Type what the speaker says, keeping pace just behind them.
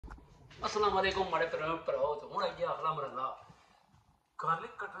अस्सलाम वालेकुम माड़े भराओ तो हुण आई गया अगला मरला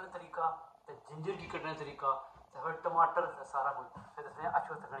गार्लिक कट्टने का तरीका ते जिंजर की कट्टने का तरीका ते फिर टमाटर ते सारा कुछ फिर दसने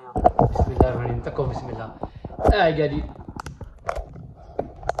अच्छे तकने बिस्मिल्लाह रहमान तको बिस्मिल्लाह ए आई गया जी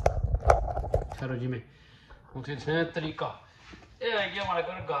ठहरो जी मैं मुझे दसने तरीका ए आई गया हमारे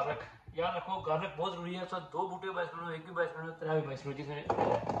घर गार्लिक याद रखो गार्लिक बहुत जरूरी है। तो दो बूटे बैस बनो एक भी बैस बनो त्रै भी बैस बनो जिसने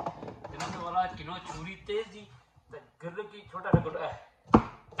जिन्होंने वाला किलो चूरी तेज दी ते गार्लिक की छोटा सा गुट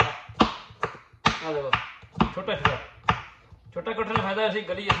देखो छोटा छोटा छोटा कट्टने का फायदा ऐसी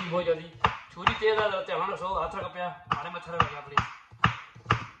गली जल्दी बहुत जल्दी छुरी तेज आ ध्यान रखो हाथ रख पाया मारे मच्छर लग गया please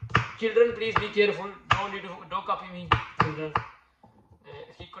children please be careful don't copy me children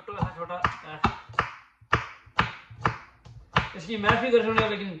इसकी कट्टो ऐसा छोटा इसकी मैश भी कर सकते हो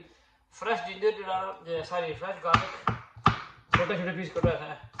लेकिन फ्रेश जिंजर जो सॉरी फ्रेश गार्लिक छोटे छोटे पीस कटो ऐसा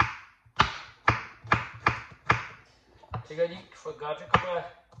है ठीक है जी गार्लिक कटो है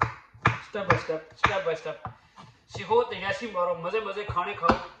स्टेप बाय स्टेप सीखो तेजासी मारो मजे मजे खाने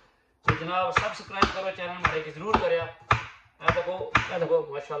खाओ तो जनाब सब्सक्राइब करो चैनल हमारे की जरूर करें। देखो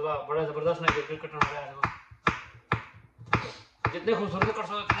माशाल्लाह बड़ा जबरदस्त ना क्रिकेट कटना रहा है जितने खूबसूरत कर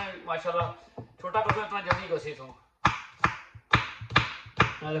सो उतने माशाल्लाह छोटा कर सो इतना जल्दी कोशिश हो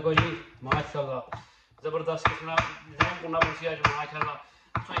देखो जी माशाल्लाह जबरदस्त कितना लैम पुना बसी आज माशाल्लाह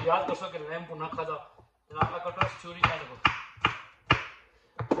तो याद कर सो कि लैम पुना खादा जनाब कटो चूरी का देखो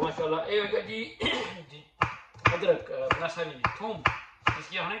माशाल्लाह ये होगा जी अदरक सॉरी थूम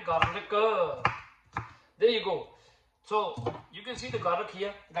इसकी हमने garlic there you go so you can see the garlic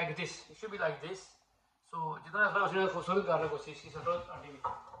here like this it should be like this so जितना ज़्यादा उसने खूबसूरत गार्लिक उसी इसकी सटो आटी में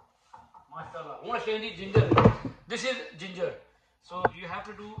माशाल्लाह वो शेंडी ginger this is ginger so you have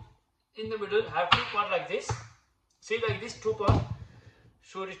to do in the middle have two part like this see like this two part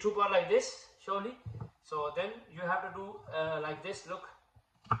surely two part like this surely so then you have to do like this look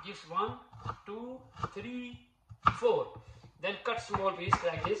gives 1 2 3 4 then cut small piece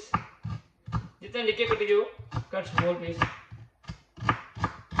like this जितने लिखे cut गए हो cut small piece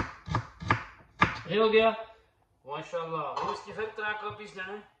ये हो गया माशाल्लाह और इसकी फिर तरह का पीस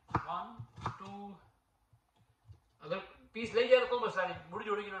लेना है 1 2 अगर पीस ले जाए तो कोई मसला नहीं बुरी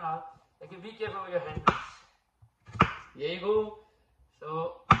जोड़ेगी ना लेकिन be careful with your hand यही गो सो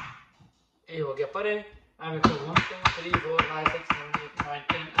ये हो गया पर आई मेक 1 2 3 4 5 6 7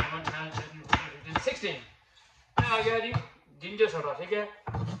 8 9 10 11 12 13 14 15 16 आ गया जी जिंजर सटा ठीक है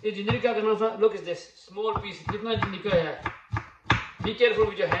ये जिंजर क्या करना था look is this small piece जितना निकला है be careful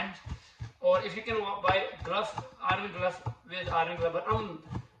with your hand और if you can buy gloves iron gloves with iron gloves but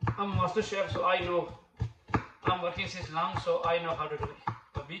I'm master chef so I know I'm working since long so I know how to do it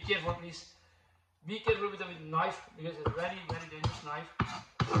but be careful please be careful with the knife because it's very very dangerous knife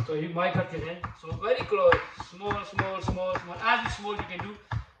so you might cut your hand so very close small as small you can do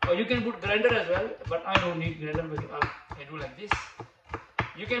or you can put grinder as well but I don't need grinder because I do like this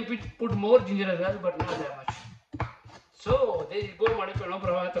you can put more ginger as well but not that much so there you go हमारे पेड़ों पर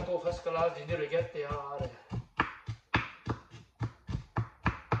हवा तक first class ginger हो गया तैयार है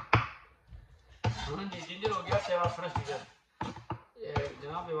हाँ जी जिंजर हो गया तैयार फ्रेश जिंजर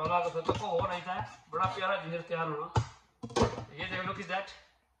जनाब ये वाला अगर तक हो नहीं था बड़ा प्यारा जिंजर तैयार होना ये देख लो कि that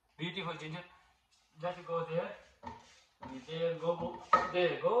beautiful ginger that go there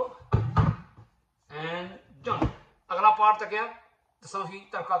go and done अगला पार्ट तक गया तो सभी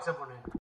तक से बने